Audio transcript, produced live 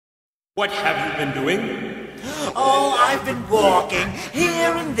What have you been doing? Oh, I've been walking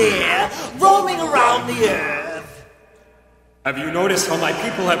here and there, roaming around the earth. Have you noticed how my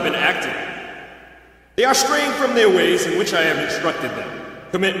people have been acting? They are straying from their ways in which I have instructed them,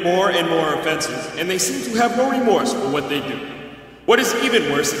 commit more and more offenses, and they seem to have no remorse for what they do. What is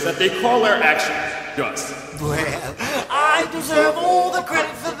even worse is that they call their actions just. Well, I deserve all the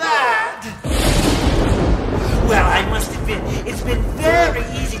credit for that. Well, I must admit, it's been very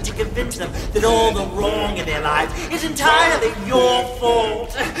easy to convince them that all the wrong in their lives is entirely your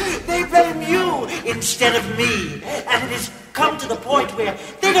fault. They blame you instead of me, and it has come to the point where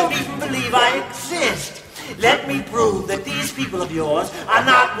they don't even believe I exist. Let me prove that these people of yours are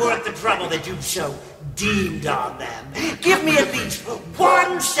not worth the trouble that you've so deemed on them. Give me at least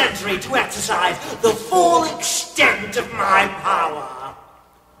 1 century to exercise the full extent of my power.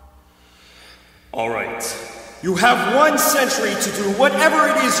 All right. You have 1 century to do whatever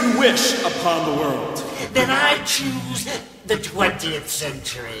it is you wish upon the world. Then I choose the 20th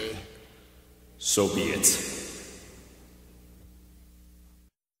century. So be it.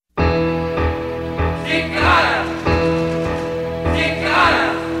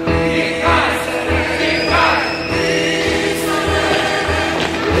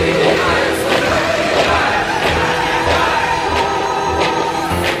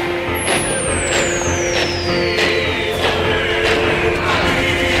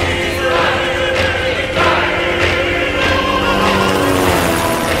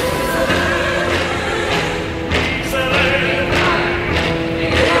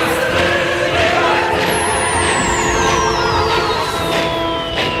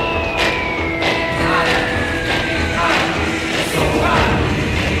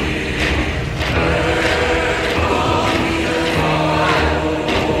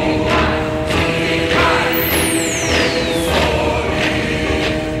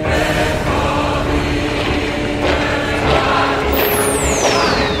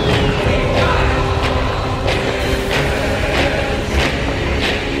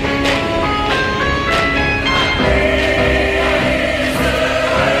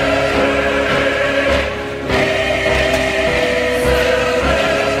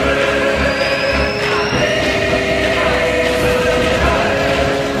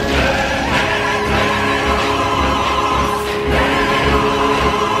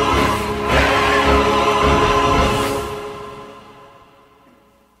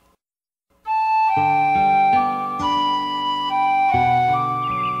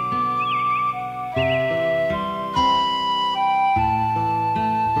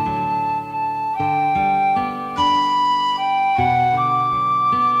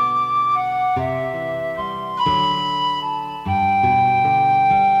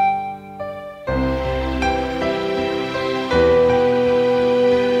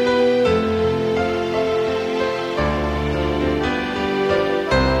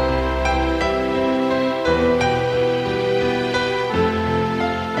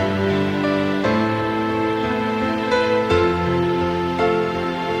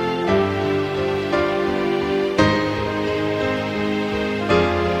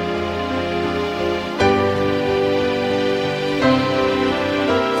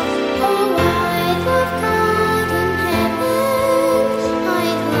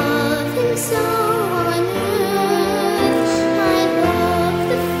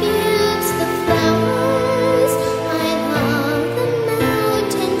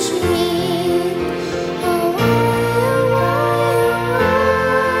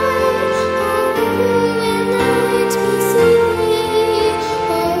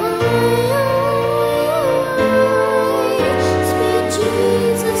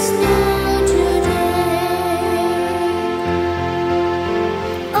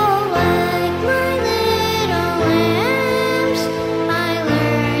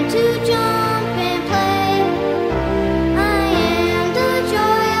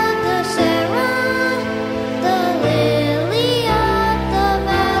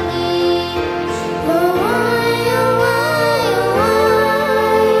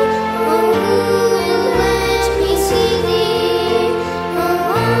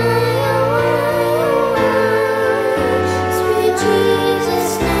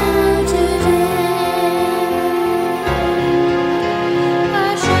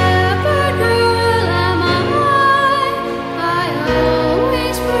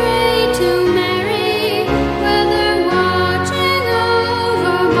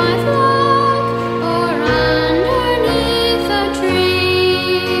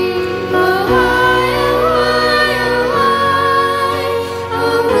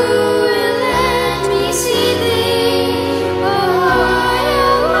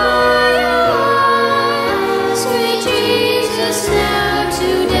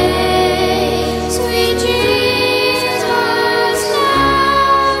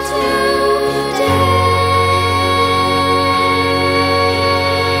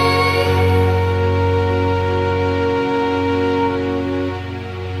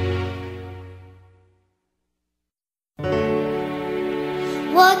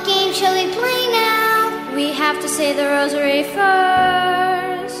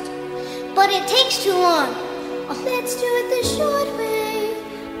 it takes too long. Let's do it the short way.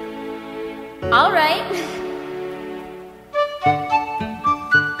 All right.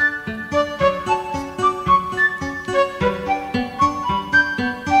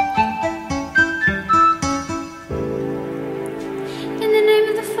 In the name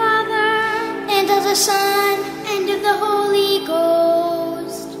of the Father, and of the Son, and of the Holy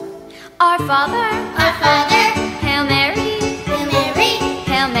Ghost. Our Father, Our Father, Hail Mary, Hail Mary,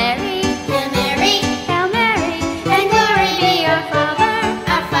 Hail Mary, Hail Mary, Hail Mary, and glory be our Father.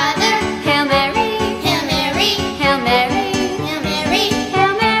 our Father. Hail Mary, Hail Mary, Hail Mary, Hail Mary,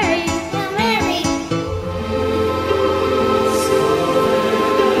 Hail Mary. Hail Mary.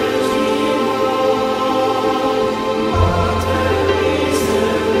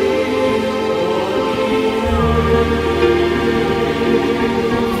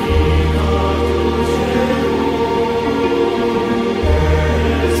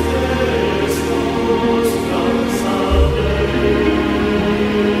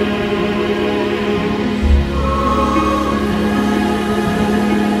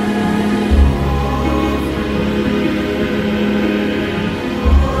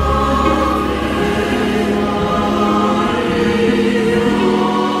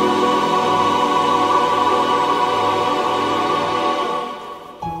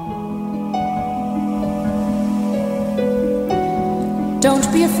 Don't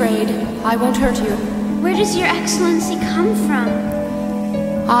be afraid. I won't hurt you. Where does your excellency come from?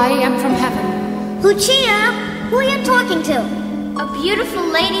 I am from heaven. Lucia, who are you talking to? A beautiful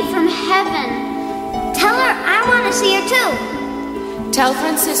lady from heaven. Tell her I want to see her too. Tell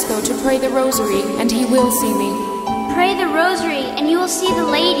Francisco to pray the rosary, and he will see me. Pray the rosary, and you will see the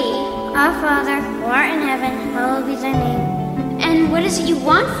lady. Our Father, who art in heaven, hallowed be thy name. And what is it you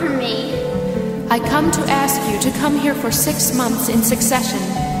want from me? I come to ask you to come here for 6 months in succession,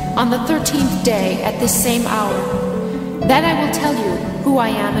 on the 13th day at this same hour. Then I will tell you who I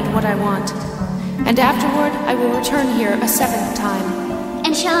am and what I want. And afterward I will return here a 7th time.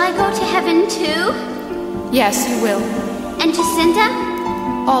 And shall I go to heaven too? Yes, you will. And Jacinta?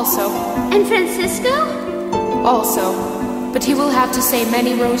 Also. And Francisco? Also. But he will have to say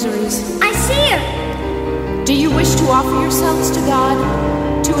many rosaries. I see her. Do you wish to offer yourselves to God?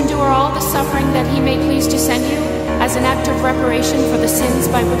 To endure all the suffering that he may please to send you, as an act of reparation for the sins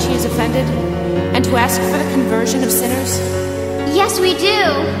by which he is offended, and to ask for the conversion of sinners? Yes, we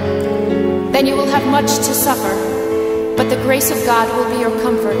do. Then you will have much to suffer, but the grace of God will be your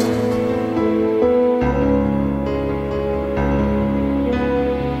comfort.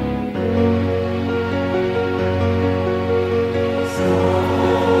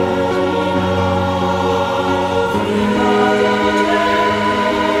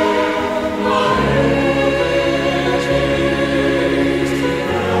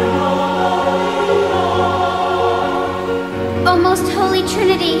 O most holy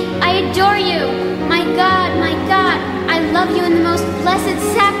Trinity, I adore you. My God, I love you in the most blessed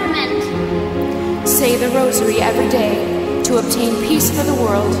sacrament. Say the rosary every day to obtain peace for the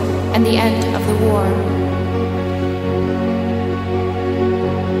world and the end of the war.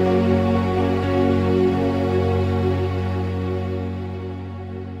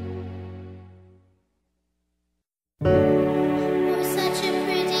 Oh, such a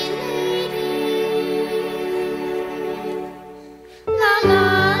pretty lady. La la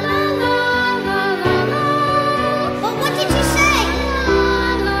la la la la la. But what did you say?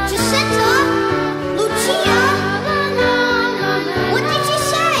 Jacinta? Lucia? What did you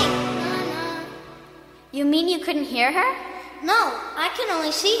say? You mean you couldn't hear her? No, I can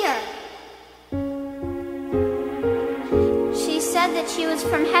only see her. She said that she was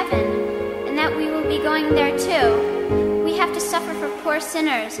from heaven, and that we will be going there too. We have to suffer for poor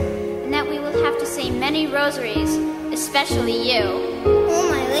sinners, and that we will have to say many rosaries, especially you. Oh,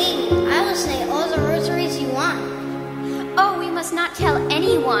 my lady, I will say all the rosaries you want. Oh, we must not tell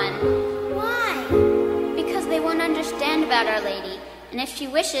anyone, Why? because they won't understand about Our Lady, and if she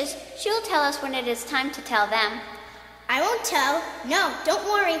wishes, she will tell us when it is time to tell them. I won't tell. No, don't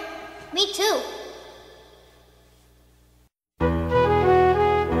worry. Me too.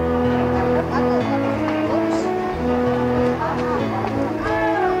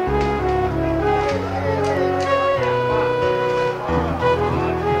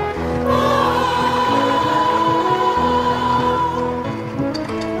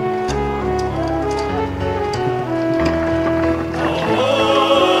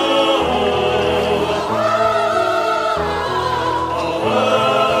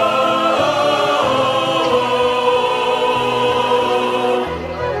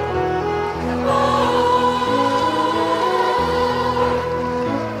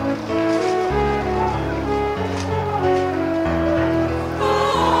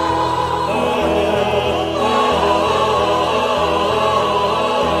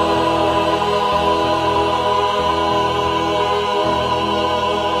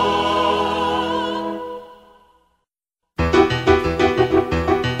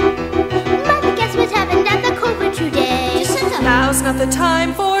 the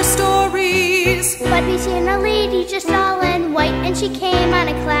time for stories. But we seen a lady just all in white, and she came on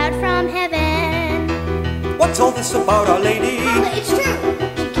a cloud from heaven. What's all this about Our Lady? Oh, it's true.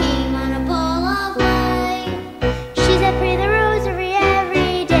 She came on a ball of light. She said pray the rosary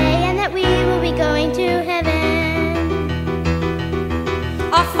every day, and that we will be going to heaven.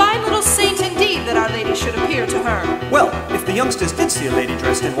 A fine little saint indeed that Our Lady should appear to her. Well, if the youngsters did see a lady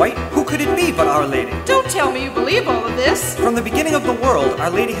dressed in white, who could it be but Our Lady? Don't tell me you believe all of this. From the beginning of the world, Our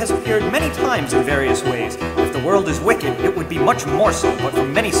Lady has appeared many times in various ways. If the world is wicked, it would be much more so, but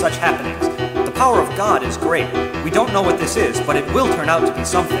from many such happenings. The power of God is great. We don't know what this is, but it will turn out to be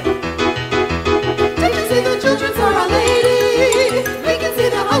something. Did you see the children for Our Lady? We can see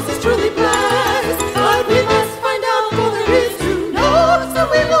the house is truly blessed, but we must find out all there is to know, so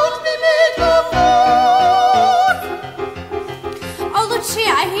we won't be made of fools. Oh, Lucia,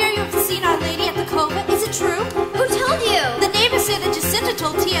 I hear you've seen Our Lady at the cova. Is it true? Who told you? The neighbors say that Jacinta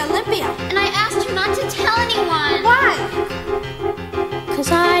told Tia Olympia. And I asked her not to tell anyone. Why?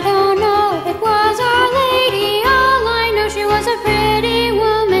 'Cause I don't know if it was Our Lady. All I know, she was a pretty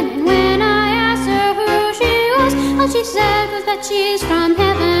woman. And when I asked her who she was, all she said was that she's from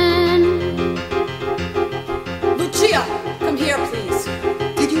heaven. Lucia, come here, please.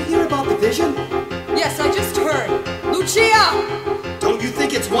 Did you hear about the vision? Yes, I just heard. Lucia! Don't you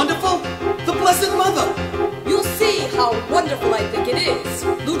think it's wonderful? The Blessed Mother! You'll see how wonderful I think it is.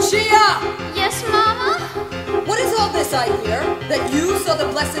 Lucia! Yes, Mama? What is all this I hear? That you saw the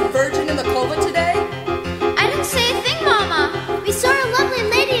Blessed Virgin in the cova today? I didn't say a thing, Mama. We saw a lovely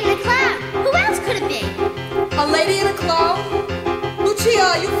lady in a cloud. Who else could it be? A lady in a cloud? Lucia,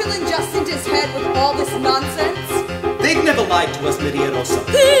 are you filling Jacinta's head with all this nonsense? They've never lied to us, Lydia Rosa.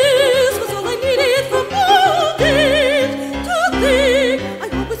 This was all I needed from morning to think. I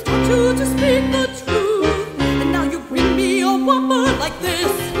always told you to speak the truth, and now you bring me a woman like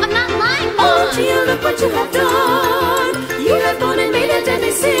this. I'm not lying, Mama. Oh, Gia, look what you have done. You have gone and made a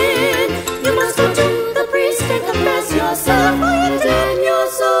deadly sin. You must go to the priest and confess yourself, or you damn your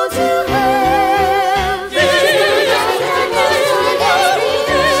soul to hell.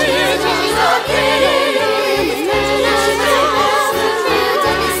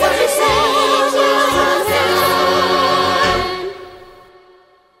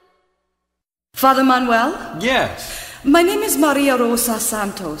 Father Manuel? Yes. My name is Maria Rosa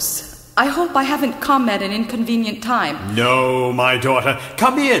Santos. I hope I haven't come at an inconvenient time. No, my daughter.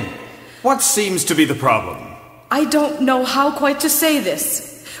 Come in. What seems to be the problem? I don't know how quite to say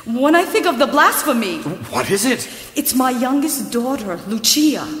this. When I think of the blasphemy... What is it? It's my youngest daughter,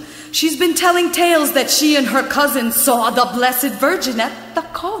 Lucia. She's been telling tales that she and her cousin saw the Blessed Virgin at the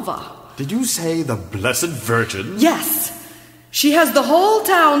cova. Did you say the Blessed Virgin? Yes. She has the whole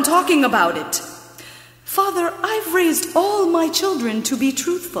town talking about it. Father, I've raised all my children to be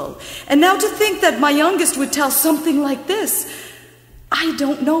truthful, and now to think that my youngest would tell something like this, I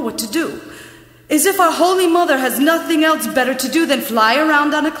don't know what to do. As if our Holy Mother has nothing else better to do than fly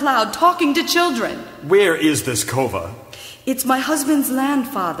around on a cloud talking to children. Where is this cova? It's my husband's land,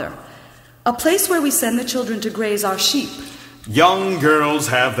 Father. A place where we send the children to graze our sheep. Young girls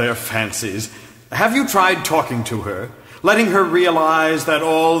have their fancies. Have you tried talking to her? Letting her realize that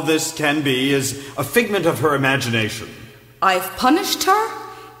all this can be is a figment of her imagination? I've punished her,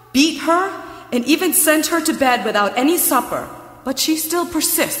 beat her, and even sent her to bed without any supper, but she still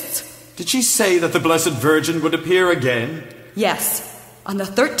persists. Did she say that the Blessed Virgin would appear again? Yes, on the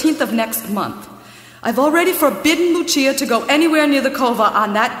 13th of next month. I've already forbidden Lucia to go anywhere near the cova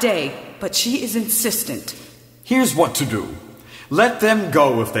on that day, but she is insistent. Here's what to do. Let them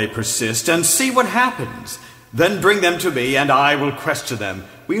go if they persist and see what happens. Then bring them to me and I will question them.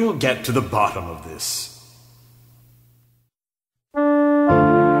 We'll get to the bottom of this.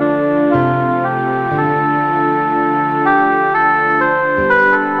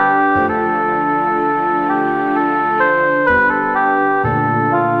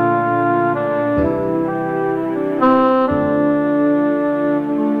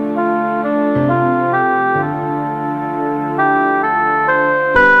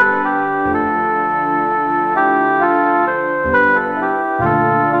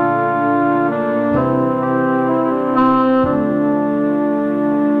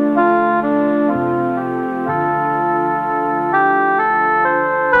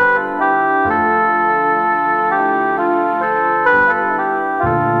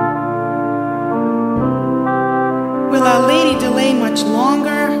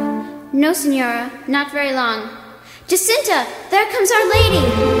 No, Senora, not very long. Jacinta, there comes Our Lady.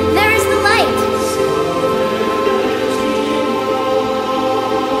 There is the light.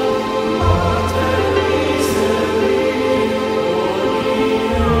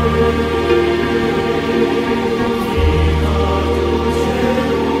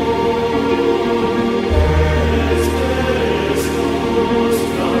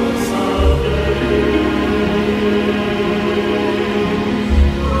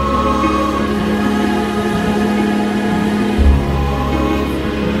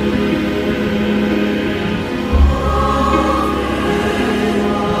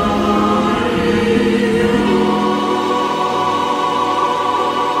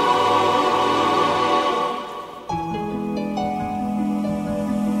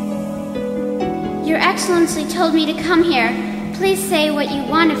 Your Excellency told me to come here. Please say what you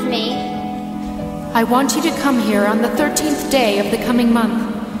want of me. I want you to come here on the 13th day of the coming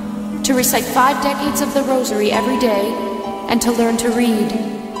month, to recite 5 decades of the Rosary every day, and to learn to read.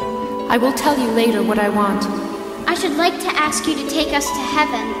 I will tell you later what I want. I should like to ask you to take us to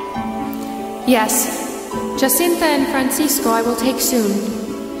heaven. Yes, Jacinta and Francisco I will take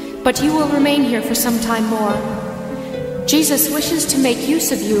soon, but you will remain here for some time more. Jesus wishes to make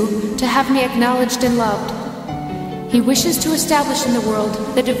use of you to have me acknowledged and loved. He wishes to establish in the world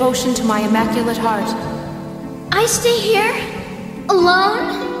the devotion to my Immaculate Heart. I stay here?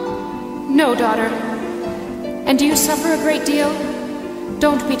 Alone? No, daughter. And do you suffer a great deal?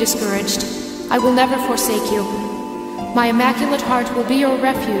 Don't be discouraged. I will never forsake you. My Immaculate Heart will be your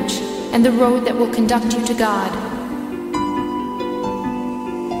refuge and the road that will conduct you to God.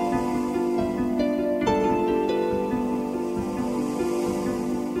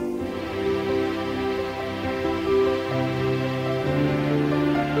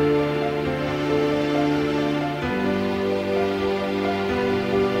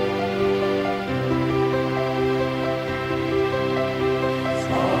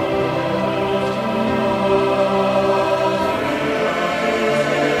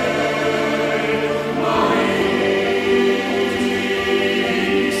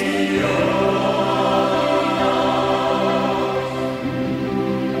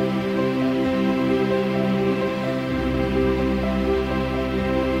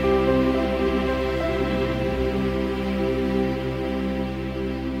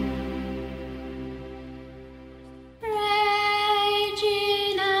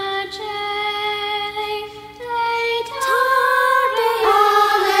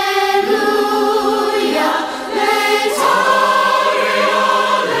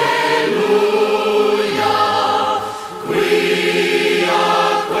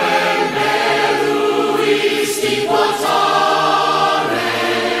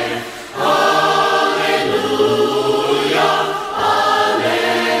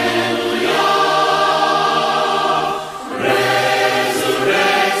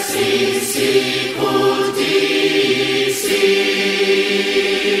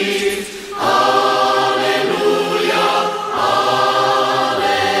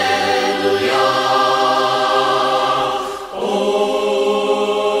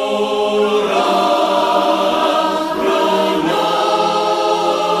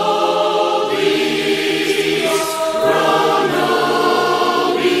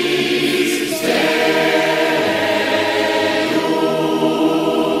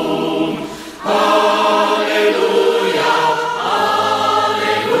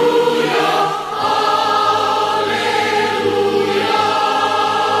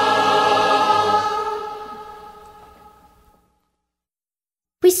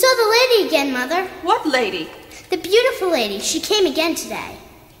 She came again today.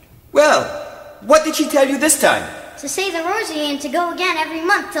 Well, what did she tell you this time? To say the Rosary and to go again every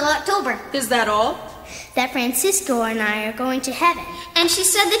month till October. Is that all? That Francisco and I are going to heaven. And she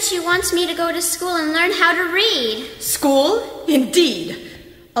said that she wants me to go to school and learn how to read. School? Indeed.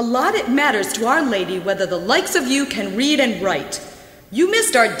 A lot it matters to Our Lady whether the likes of you can read and write. You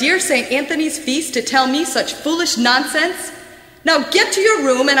missed our dear St. Anthony's feast to tell me such foolish nonsense? Now get to your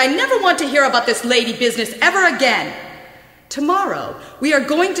room, and I never want to hear about this lady business ever again. Tomorrow, we are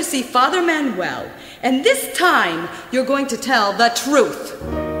going to see Father Manuel, and this time, you're going to tell the truth.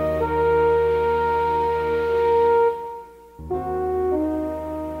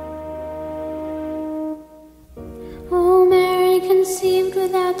 O Mary, conceived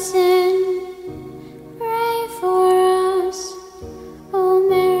without sin, pray for us. O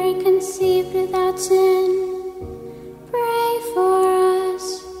Mary, conceived without sin, pray for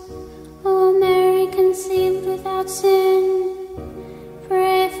us. O Mary, conceived without sin,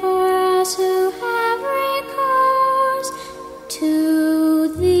 pray for us who have recourse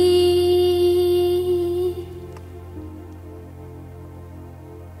to thee.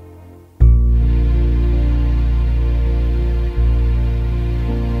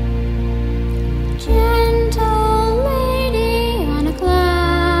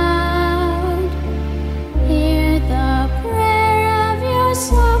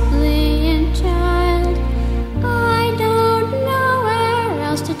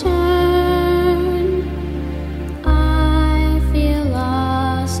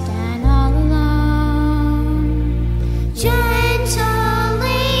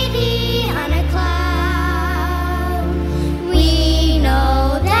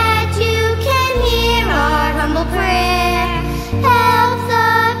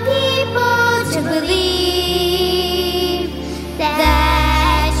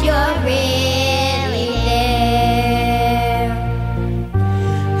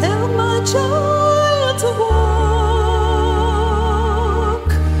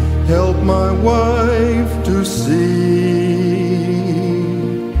 wife to see.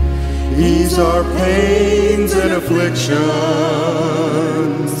 Ease our pains and afflictions.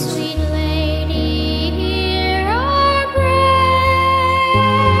 Sweet Lady, hear our prayer.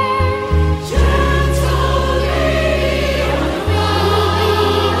 Gentle Lady of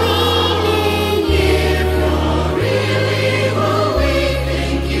Fatima, if you're really who we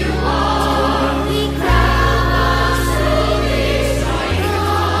think you are, we crown us through these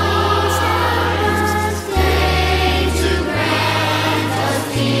times, stay to grant us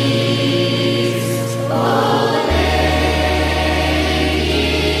peace. Oh, Lady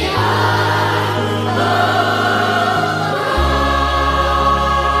of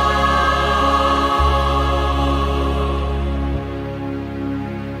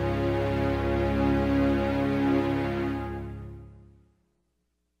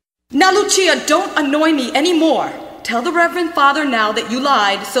Now, Lucia, don't annoy me anymore. Tell the Reverend Father now that you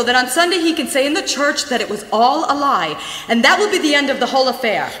lied, so that on Sunday he can say in the church that it was all a lie, and that will be the end of the whole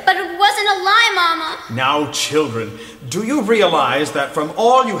affair. But it wasn't a lie, Mama. Now, children, do you realize that from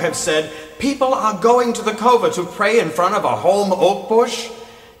all you have said, people are going to the cova to pray in front of a holm oak bush?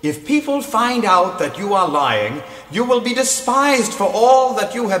 If people find out that you are lying, you will be despised for all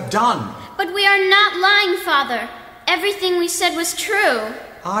that you have done. But we are not lying, Father. Everything we said was true.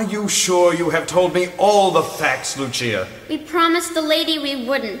 Are you sure you have told me all the facts, Lucia? We promised the lady we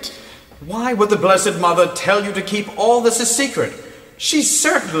wouldn't. Why would the Blessed Mother tell you to keep all this a secret? She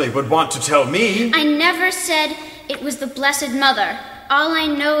certainly would want to tell me. I never said it was the Blessed Mother. All I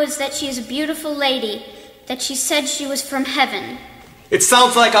know is that she is a beautiful lady, that she said she was from heaven. It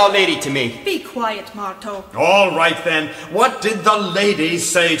sounds like Our Lady to me. Be quiet, Marto. All right then. What did the lady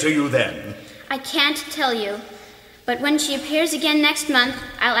say to you then? I can't tell you. But when she appears again next month,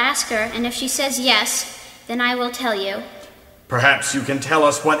 I'll ask her, and if she says yes, then I will tell you. Perhaps you can tell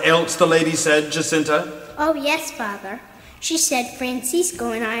us what else the lady said, Jacinta? Oh, yes, Father. She said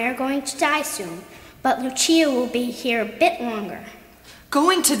Francisco and I are going to die soon, but Lucia will be here a bit longer.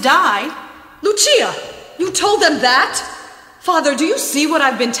 Going to die? Lucia, you told them that? Father, do you see what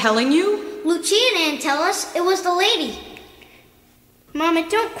I've been telling you? Lucia didn't tell us it was the lady. Mama,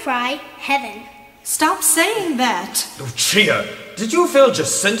 don't cry. Heaven. Stop saying that. Lucia, did you fill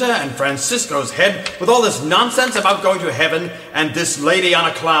Jacinta and Francisco's head with all this nonsense about going to heaven and this lady on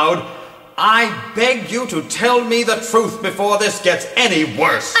a cloud? I beg you to tell me the truth before this gets any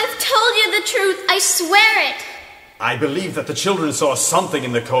worse. I've told you the truth. I swear it. I believe that the children saw something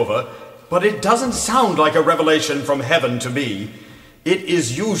in the cova, but it doesn't sound like a revelation from heaven to me. It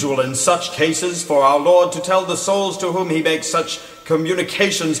is usual in such cases for our Lord to tell the souls to whom he makes such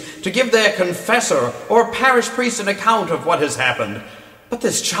communications to give their confessor or parish priest an account of what has happened. But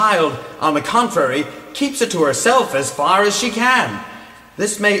this child, on the contrary, keeps it to herself as far as she can.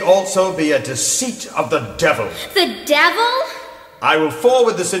 This may also be a deceit of the devil. The devil? I will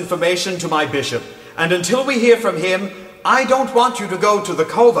forward this information to my bishop, and until we hear from him, I don't want you to go to the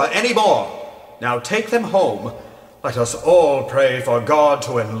cova anymore. Now take them home. Let us all pray for God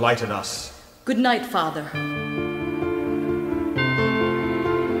to enlighten us. Good night, Father.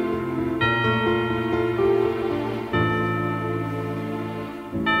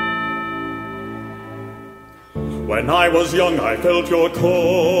 When I was young, I felt your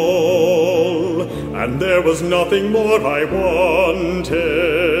call, and there was nothing more I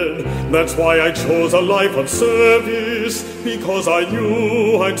wanted. That's why I chose a life of service, because I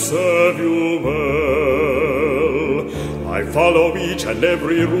knew I'd serve you well. I follow each and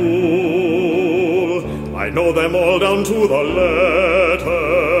every rule. I know them all down to the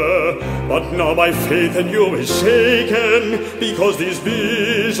letter. But now my faith in you is shaken, because these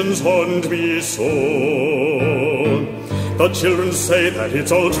visions haunt me so. The children say that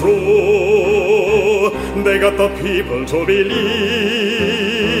it's all true. They got the people to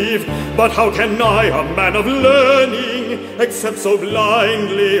believe. But how can I, a man of learning, accept so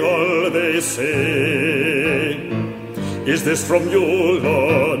blindly all they say? Is this from you,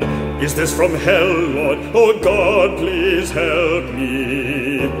 Lord? Is this from hell, Lord? Oh God, please help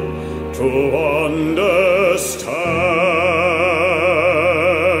me to understand.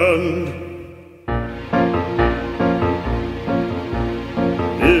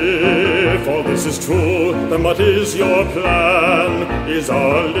 If all this is true, then what is your plan? Is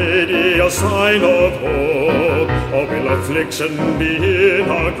Our Lady a sign of hope? Or will affliction be in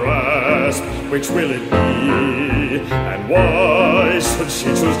our grasp? Which will it be? And why should she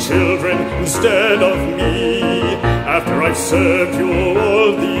choose children instead of me? After I've served you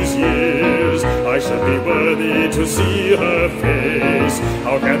all these years, I shall be worthy to see her face.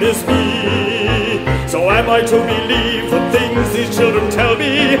 How can this be? So am I to believe the things these children tell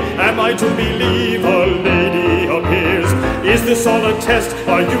me? Am I to believe a lady appears? Is this all a test?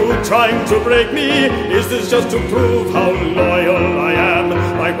 Are you trying to break me? Is this just to prove how loyal I am?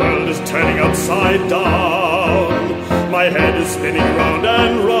 My world is turning upside down. My head is spinning round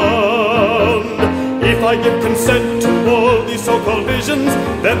and round. If I give consent to all these so-called visions,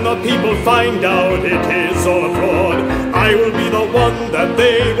 then the people find out it is all a fraud. I will be the one that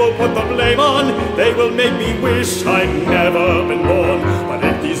they will put the blame on. They will make me wish I'd never been born. But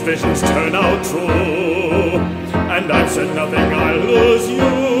if these visions turn out true, and I've said nothing, I'll lose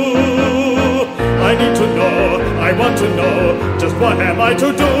you. I need to know, I want to know, just what am I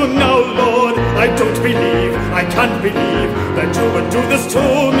to do now, Lord? I don't believe, I can't believe that you would do this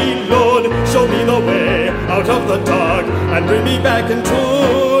to me, Lord. Show me the way out of the dark and bring me back into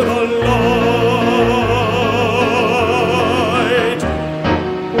the light.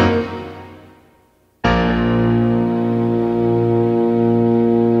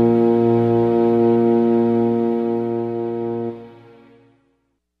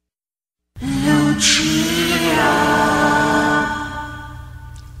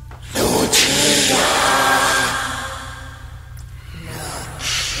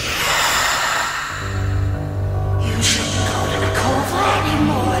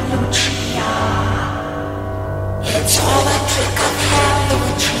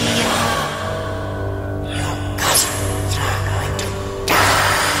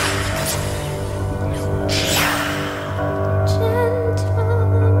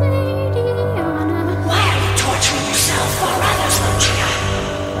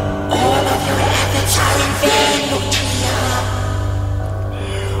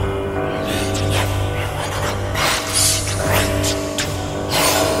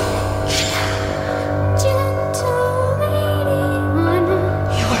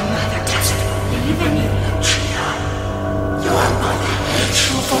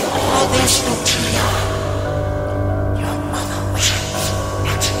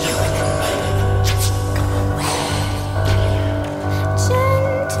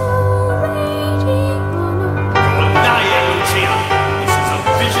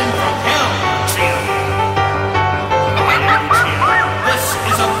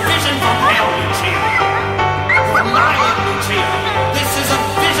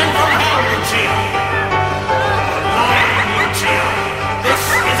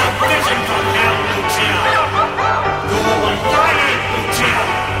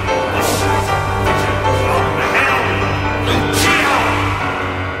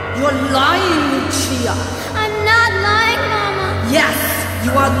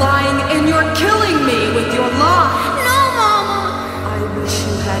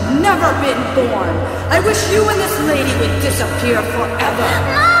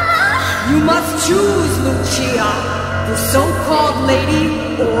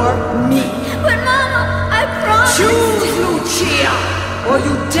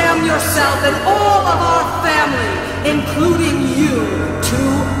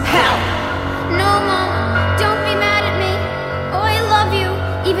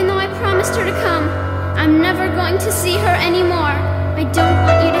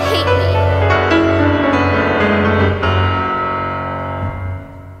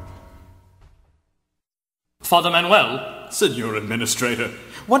 Father Manuel? Senor Administrator,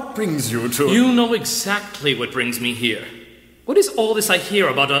 what brings you to... You know exactly what brings me here. What is all this I hear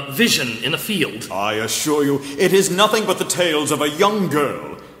about a vision in a field? I assure you, it is nothing but the tales of a young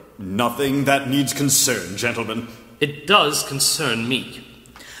girl. Nothing that needs concern, gentlemen. It does concern me.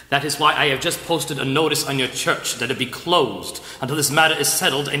 That is why I have just posted a notice on your church that it be closed until this matter is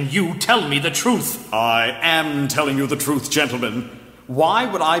settled and you tell me the truth. I am telling you the truth, gentlemen. Why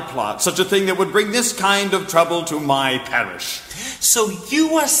would I plot such a thing that would bring this kind of trouble to my parish? So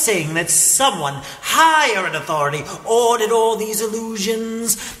you are saying that someone higher in authority ordered all these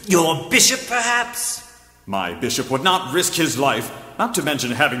illusions? Your bishop, perhaps? My bishop would not risk his life, not to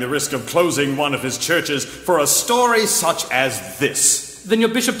mention having the risk of closing one of his churches, for a story such as this. Then your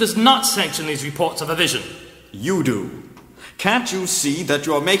bishop does not sanction these reports of a vision. You do. Can't you see that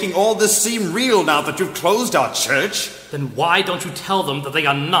you're making all this seem real now that you've closed our church? Then why don't you tell them that they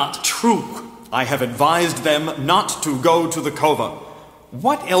are not true? I have advised them not to go to the cova.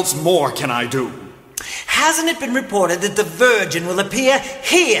 What else more can I do? Hasn't it been reported that the Virgin will appear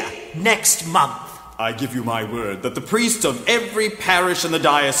here next month? I give you my word that the priests of every parish in the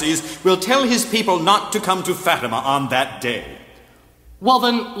diocese will tell his people not to come to Fatima on that day. Well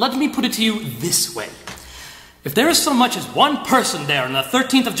then, let me put it to you this way. If there is so much as one person there on the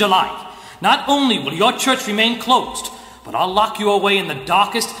 13th of July, not only will your church remain closed, but I'll lock you away in the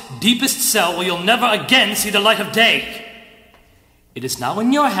darkest, deepest cell where you'll never again see the light of day. It is now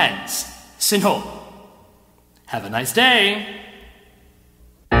in your hands, Sinho. Have a nice day.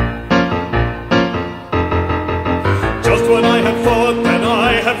 Just when I had thought that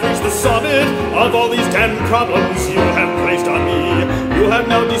I have reached the summit of all these 10 problems you have placed on me, you have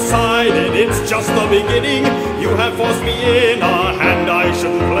now decided it's just the beginning. You have forced me in a hand I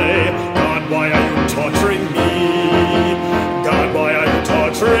shouldn't play. God, why are you torturing me? God, why are you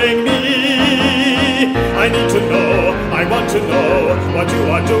torturing me? I need to know, I want to know what you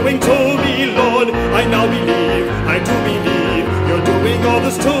are doing to me, Lord. I now believe, I do believe you're doing all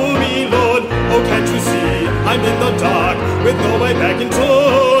this to me, Lord. Oh, can't you see, I'm in the dark with no way back into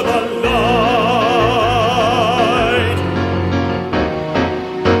the light.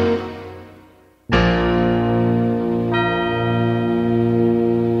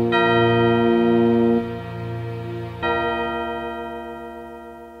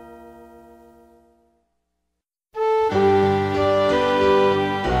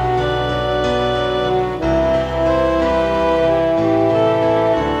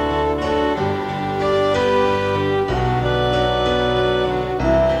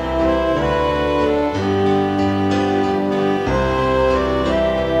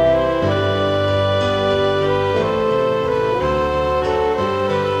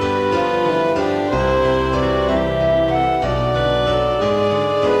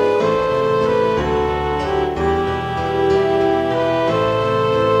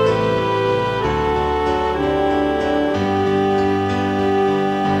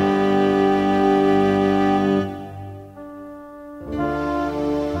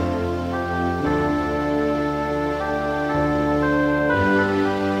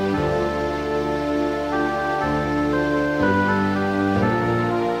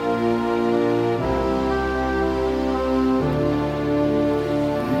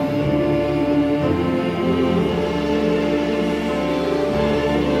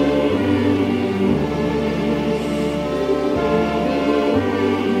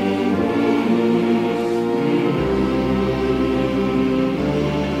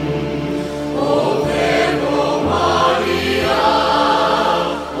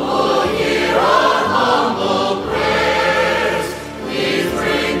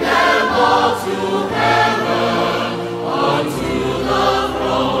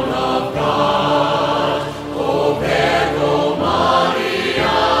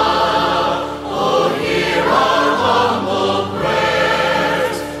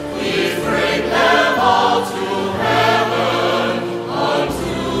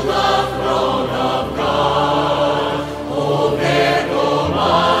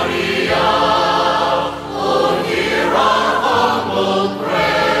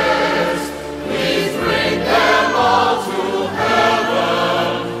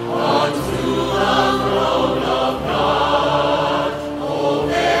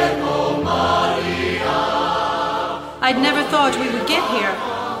 I'd never thought we would get here.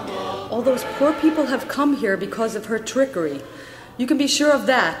 All those poor people have come here because of her trickery. You can be sure of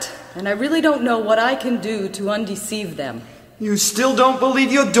that, and I really don't know what I can do to undeceive them. You still don't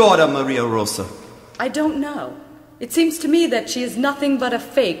believe your daughter, Maria Rosa? I don't know. It seems to me that she is nothing but a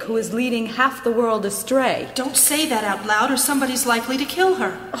fake who is leading half the world astray. Don't say that out loud or somebody's likely to kill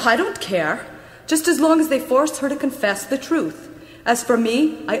her. Oh, I don't care. Just as long as they force her to confess the truth. As for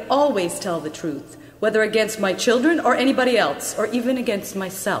me, I always tell the truth, whether against my children or anybody else, or even against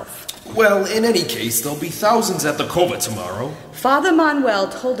myself. Well, in any case, there'll be thousands at the cova tomorrow. Father Manuel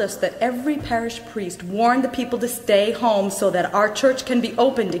told us that every parish priest warned the people to stay home so that our church can be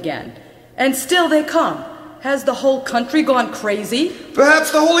opened again. And still they come. Has the whole country gone crazy?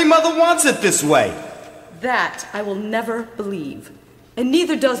 Perhaps the Holy Mother wants it this way. That I will never believe. And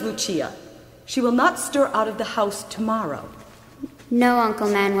neither does Lucia. She will not stir out of the house tomorrow. No, Uncle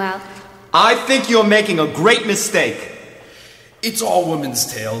Manuel. I think you're making a great mistake. It's all women's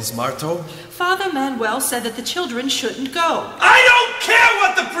tales, Marto. Father Manuel said that the children shouldn't go. I don't care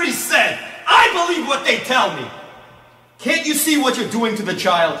what the priest said! I believe what they tell me! Can't you see what you're doing to the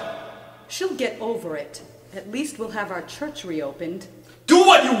child? She'll get over it. At least we'll have our church reopened. Do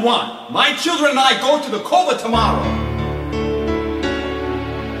what you want! My children and I go to the cova tomorrow!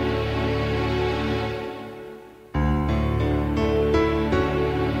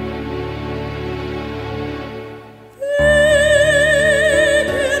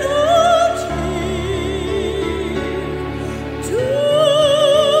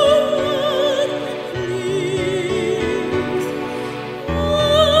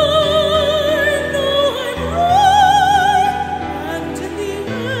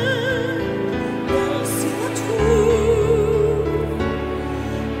 Ooh.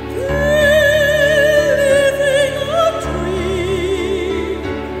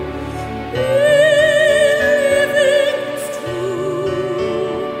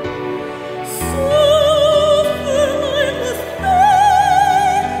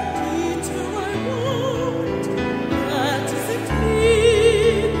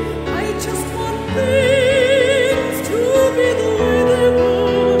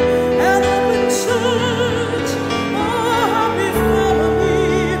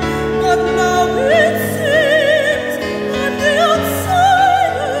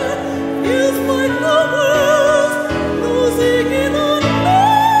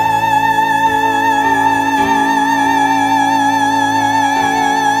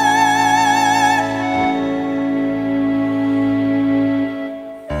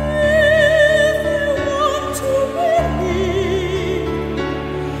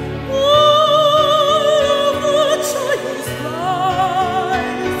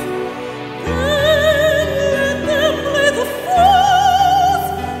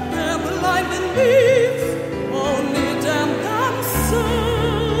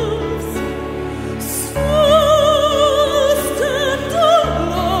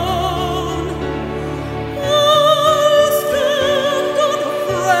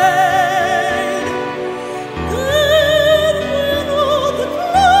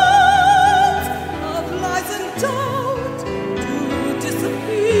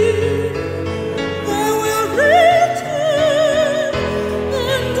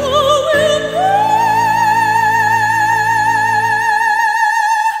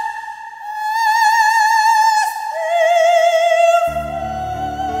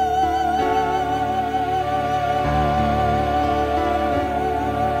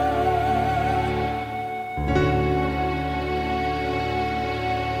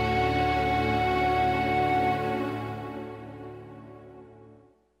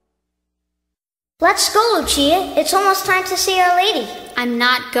 Let's go, Lucia. It's almost time to see Our Lady. I'm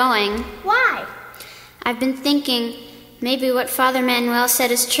not going. Why? I've been thinking, maybe what Father Manuel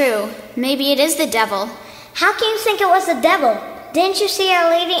said is true. Maybe it is the devil. How can you think it was the devil? Didn't you see Our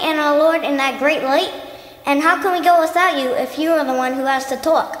Lady and our Lord in that great light? And how can we go without you if you are the one who has to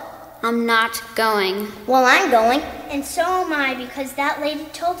talk? I'm not going. Well, I'm going. And so am I, because that lady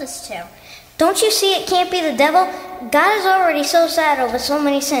told us to. Don't you see it can't be the devil? God is already so sad over so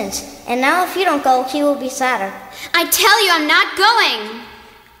many sins. And now if you don't go, he will be sadder. I tell you, I'm not going.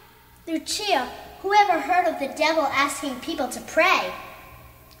 Lucia, who ever heard of the devil asking people to pray?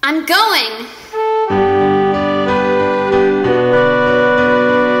 I'm going.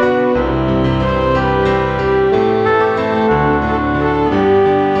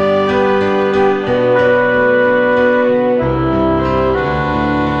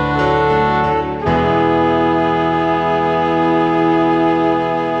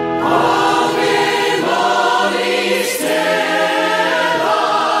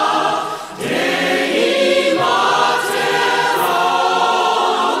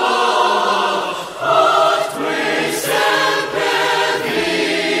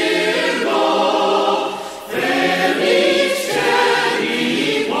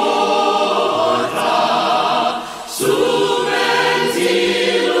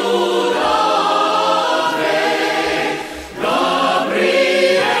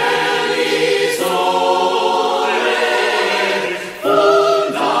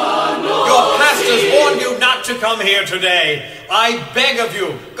 Come here today. I beg of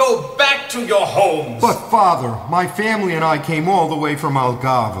you, go back to your homes. But, Father, my family and I came all the way from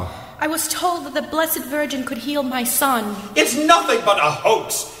Algarve. I was told that the Blessed Virgin could heal my son. It's nothing but a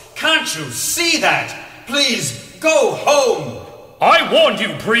hoax. Can't you see that? Please, go home. I warned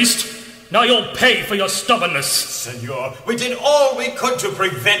you, priest. Now you'll pay for your stubbornness. Senor, we did all we could to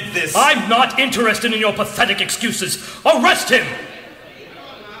prevent this. I'm not interested in your pathetic excuses. Arrest him!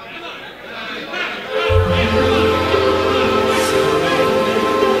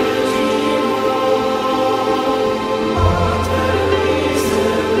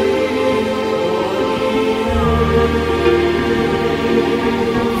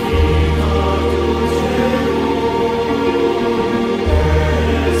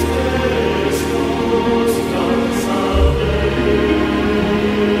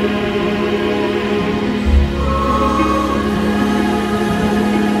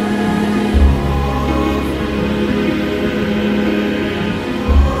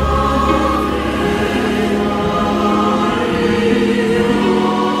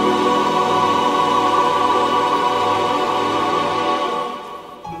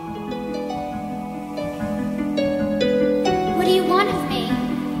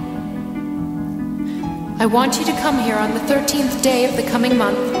 I want you to come here on the 13th day of the coming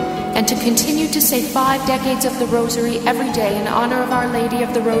month and to continue to say 5 decades of the Rosary every day in honor of Our Lady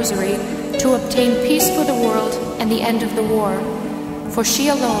of the Rosary to obtain peace for the world and the end of the war, for she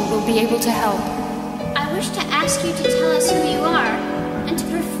alone will be able to help. I wish to ask you to tell us who you are and to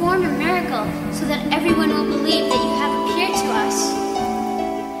perform a miracle so that everyone will believe that you have appeared to us.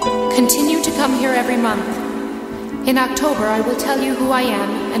 Continue to come here every month. In October, I will tell you who I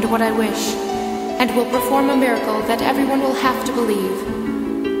am and what I wish, and will perform a miracle that everyone will have to believe.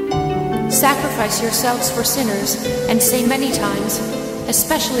 Sacrifice yourselves for sinners, and say many times,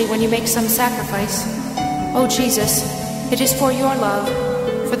 especially when you make some sacrifice, "O Jesus, it is for your love,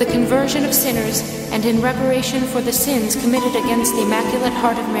 for the conversion of sinners, and in reparation for the sins committed against the Immaculate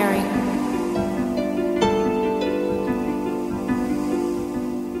Heart of Mary."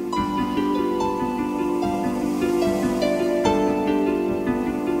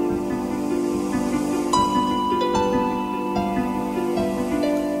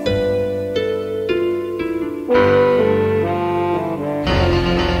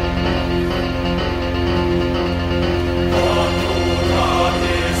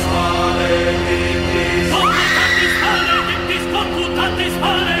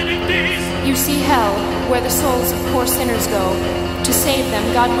 Where the souls of poor sinners go. To save them,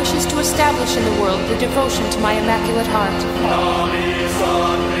 God wishes to establish in the world the devotion to my Immaculate Heart. We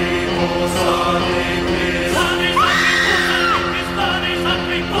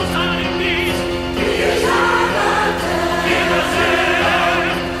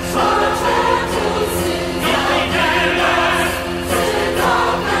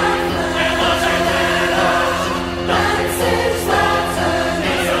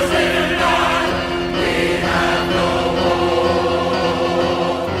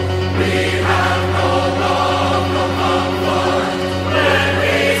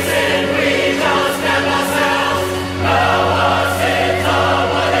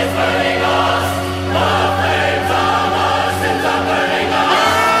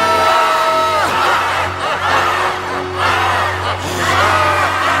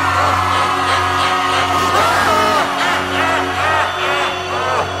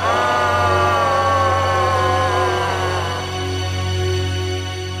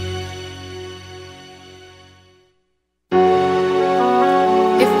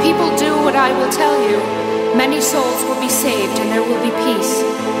I will tell you, many souls will be saved and there will be peace.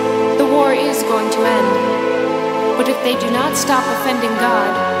 The war is going to end. But if they do not stop offending God,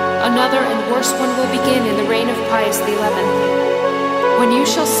 another and worse one will begin in the reign of Pius XI. When you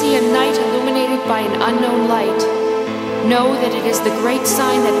shall see a night illuminated by an unknown light, know that it is the great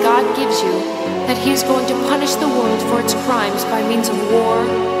sign that God gives you, that He is going to punish the world for its crimes by means of war,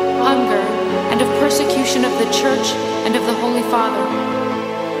 hunger, and of persecution of the Church and of the Holy Father.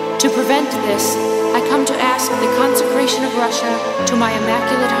 To prevent this, I come to ask the consecration of Russia to my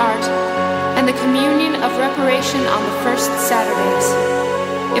Immaculate Heart and the communion of reparation on the first Saturdays.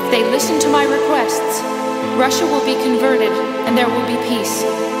 If they listen to my requests, Russia will be converted and there will be peace.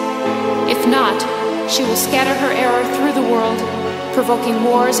 If not, she will scatter her error through the world, provoking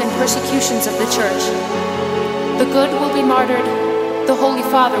wars and persecutions of the Church. The good will be martyred, the Holy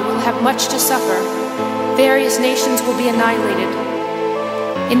Father will have much to suffer, various nations will be annihilated.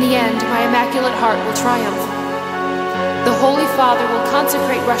 In the end, my Immaculate Heart will triumph. The Holy Father will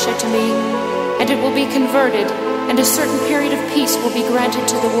consecrate Russia to me, and it will be converted, and a certain period of peace will be granted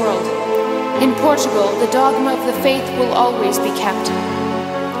to the world. In Portugal, the dogma of the faith will always be kept.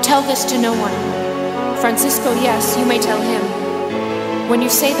 Tell this to no one. Francisco, yes, you may tell him. When you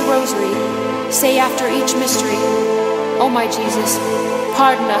say the rosary, say after each mystery, O my Jesus,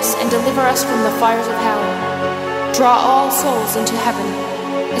 pardon us and deliver us from the fires of hell. Draw all souls into heaven,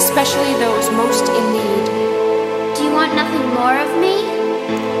 especially those most in need. Do you want nothing more of me?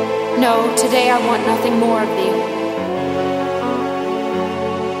 No, today I want nothing more of thee.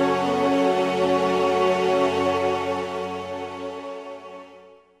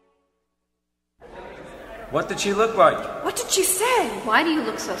 What did she look like? What did she say? Why do you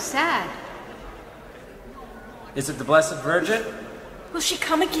look so sad? Is it the Blessed Virgin? Will she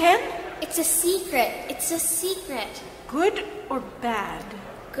come again? It's a secret. It's a secret. Good or bad?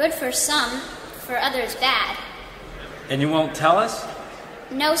 Good for some, for others bad. And you won't tell us?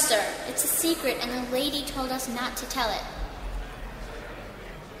 No, sir. It's a secret, and the lady told us not to tell it.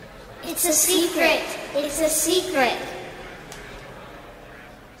 It's a secret. It's a secret.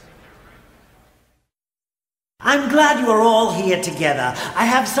 I'm glad you are all here together. I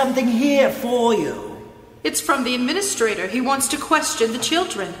have something here for you. It's from the administrator. He wants to question the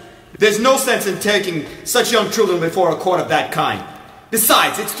children. There's no sense in taking such young children before a court of that kind.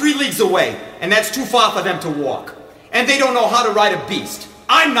 Besides, it's 3 leagues away, and that's too far for them to walk. And they don't know how to ride a beast.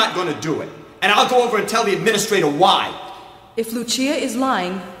 I'm not going to do it. And I'll go over and tell the administrator why. If Lucia is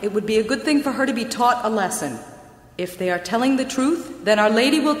lying, it would be a good thing for her to be taught a lesson. If they are telling the truth, then Our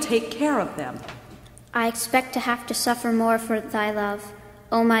Lady will take care of them. I expect to have to suffer more for thy love,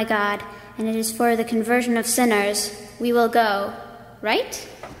 O my God, and it is for the conversion of sinners. We will go, right?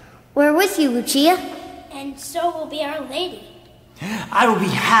 We're with you, Lucia. And so will be Our Lady. I will be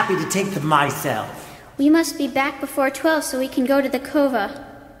happy to take them myself. We must be back before 12 so we can go to the cova.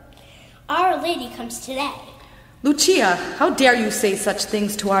 Our Lady comes today. Lucia, how dare you say such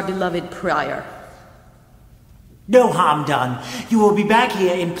things to our beloved prior? No harm done. You will be back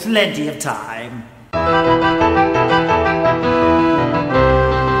here in plenty of time.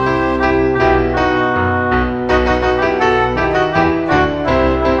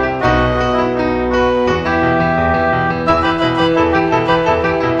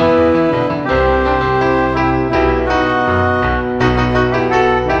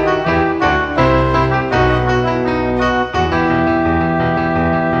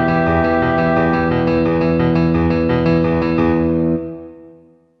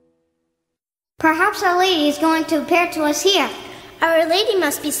 Perhaps Our Lady is going to appear to us here. Our Lady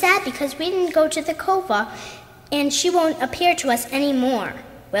must be sad because we didn't go to the cova, and she won't appear to us anymore.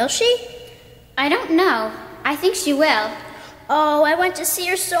 Will she? I don't know. I think she will. Oh, I want to see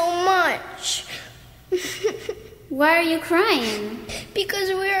her so much. Why are you crying? Because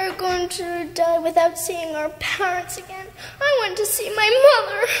we are going to die without seeing our parents again. I want to see my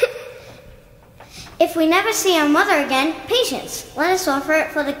mother. If we never see our mother again, patience. Let us offer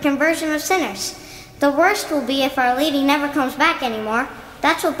it for the conversion of sinners. The worst will be if Our Lady never comes back anymore.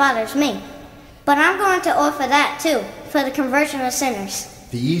 That's what bothers me. But I'm going to offer that too, for the conversion of sinners.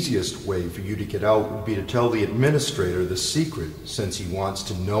 The easiest way for you to get out would be to tell the administrator the secret, since he wants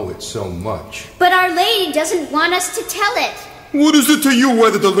to know it so much. But Our Lady doesn't want us to tell it. What is it to you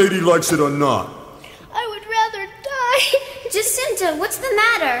whether the lady likes it or not? I would rather die. Jacinta, what's the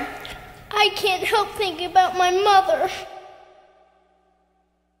matter? I can't help thinking about my mother.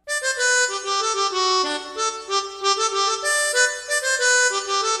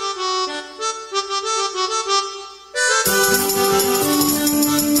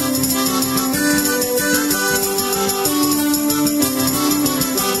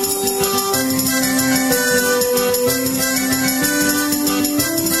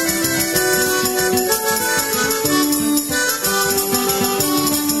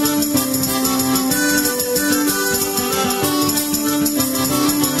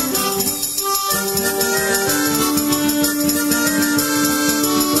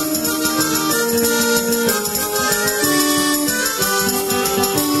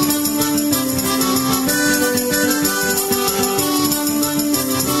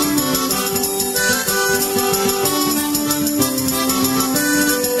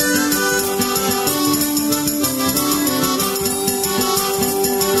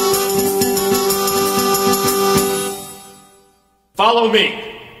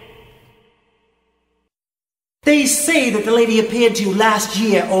 me. They say that the lady appeared to you last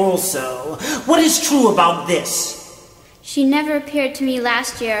year also. What is true about this? She never appeared to me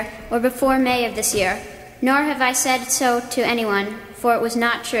last year or before May of this year, nor have I said so to anyone, for it was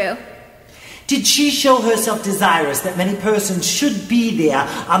not true. Did she show herself desirous that many persons should be there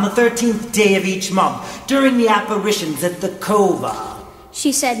on the 13th day of each month during the apparitions at the cova?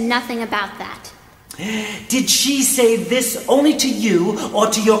 She said nothing about that. Did she say this only to you or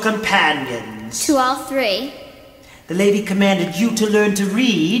to your companions? To all three. The lady commanded you to learn to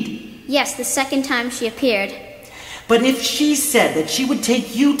read? Yes, the second time she appeared. But if she said that she would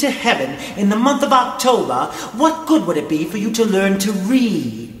take you to heaven in the month of October, what good would it be for you to learn to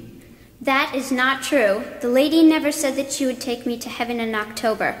read? That is not true. The lady never said that she would take me to heaven in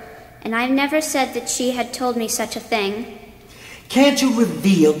October, and I've never said that she had told me such a thing. Can't you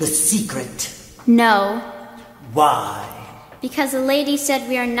reveal the secret? No. Why? Because the lady said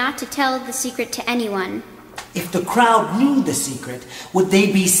we are not to tell the secret to anyone. If the crowd knew the secret, would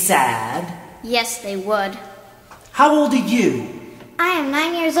they be sad? Yes, they would. How old are you? I am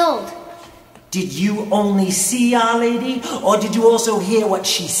 9 years old. Did you only see Our Lady, or did you also hear what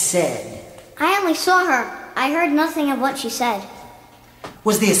she said? I only saw her. I heard nothing of what she said.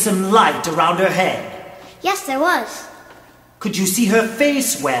 Was there some light around her head? Yes, there was. Could you see her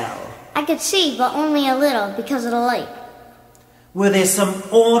face well? I could see, but only a little because of the light. Were there some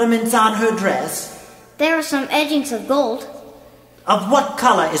ornaments on her dress? There were some edgings of gold. Of what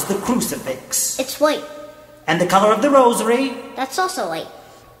color is the crucifix? It's white. And the color of the rosary? That's also white.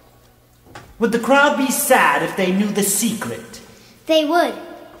 Would the crowd be sad if they knew the secret? They would.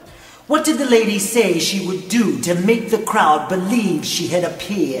 What did the lady say she would do to make the crowd believe she had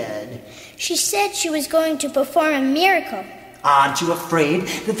appeared? She said she was going to perform a miracle. Aren't you afraid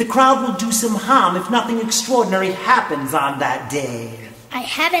that the crowd will do some harm if nothing extraordinary happens on that day? I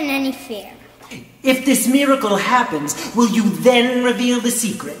haven't any fear. If this miracle happens, will you then reveal the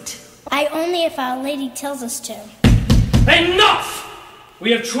secret? Only if Our Lady tells us to. Enough!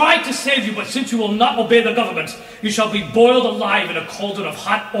 We have tried to save you, but since you will not obey the government, you shall be boiled alive in a cauldron of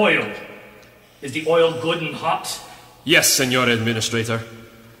hot oil. Is the oil good and hot? Yes, Senor Administrator.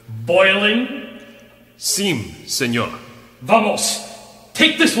 Boiling? Sim, Senor. Vamos!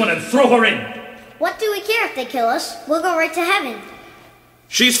 Take this one and throw her in! What do we care if they kill us? We'll go right to heaven.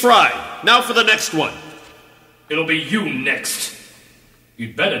 She's fried. Now for the next one. It'll be you next.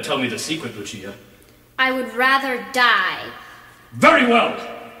 You'd better tell me the secret, Lucia. I would rather die. Very well.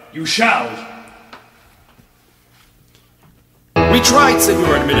 You shall. We tried,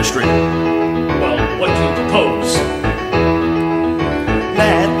 Senor Administrator. Well, what do you propose?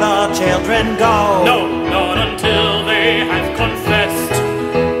 Let the children go. No, not until they have confessed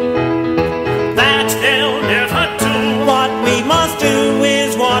that they'll never do. What we must do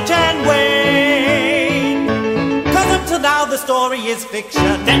is watch and wait. 'Cause up till now the story is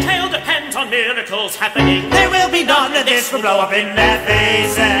fiction. Their tale depends on miracles happening. There will be none of this will blow up in their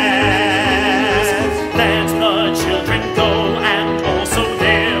faces. Let the children go, and also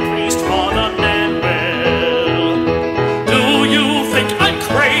their priest, Father Manuel. Do you think I'm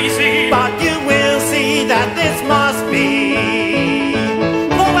crazy? But you will see that this must be.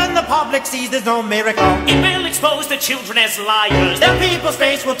 For when the public sees there's no miracle, it will expose the children as liars. The people's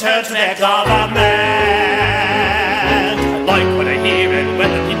face will turn to their government. Like what I hear and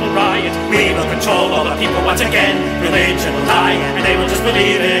when the people riot, we will control all the people once again. Religion will die, and they will just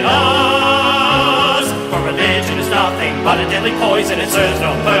believe in us. For religion is nothing but a deadly poison. It serves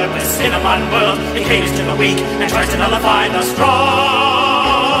no purpose in a modern world. It caters to the weak and tries to nullify the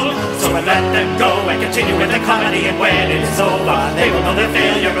strong. So we let them go and continue with the comedy. And when it is over, they will know their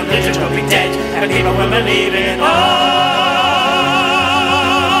failure. Religion will be dead, and people will believe in us.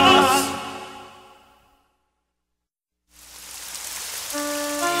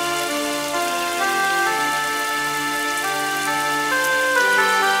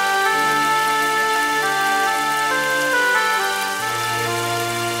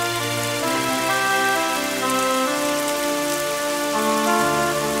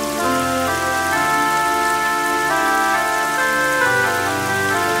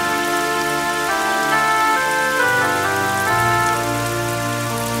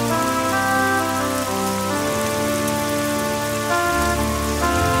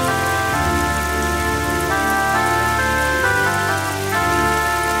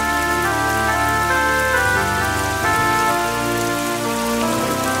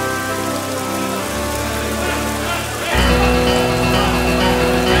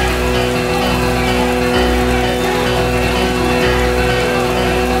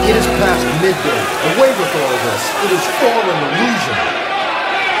 Midday. Away with all this. It is all an illusion.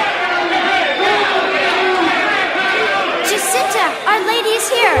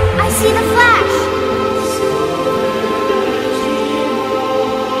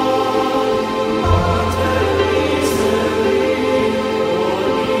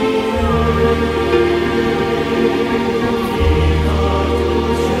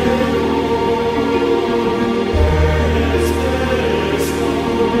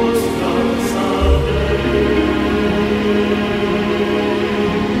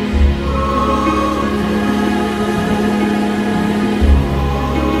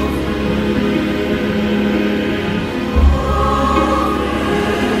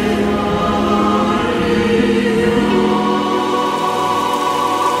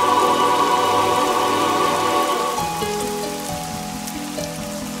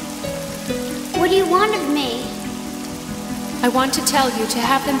 want to tell you to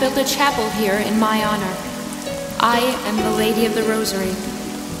have them build a chapel here in my honor. I am the Lady of the Rosary.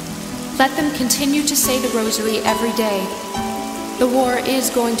 Let them continue to say the Rosary every day. The war is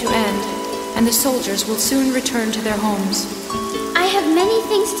going to end, and the soldiers will soon return to their homes. I have many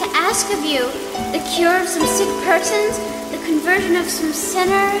things to ask of you. The cure of some sick persons, the conversion of some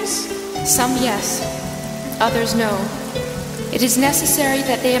sinners. Some yes, others no. It is necessary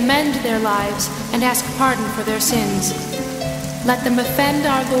that they amend their lives and ask pardon for their sins. Let them offend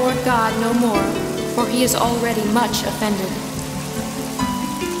our Lord God no more, for he is already much offended.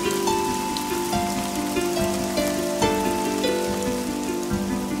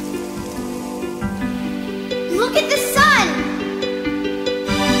 Look at the sun!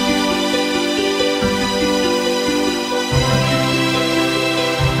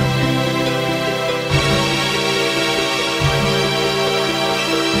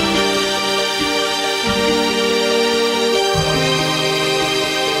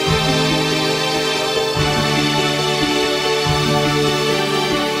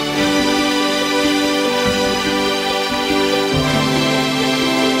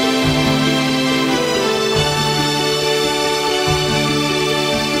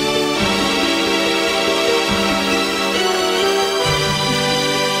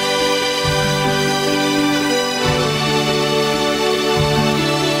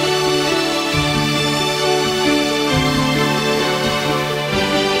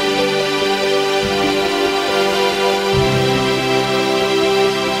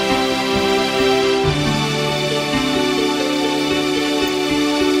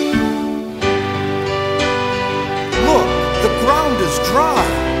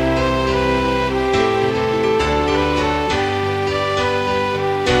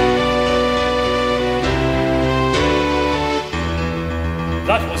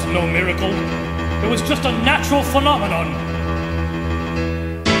 That was no miracle. It was just a natural phenomenon.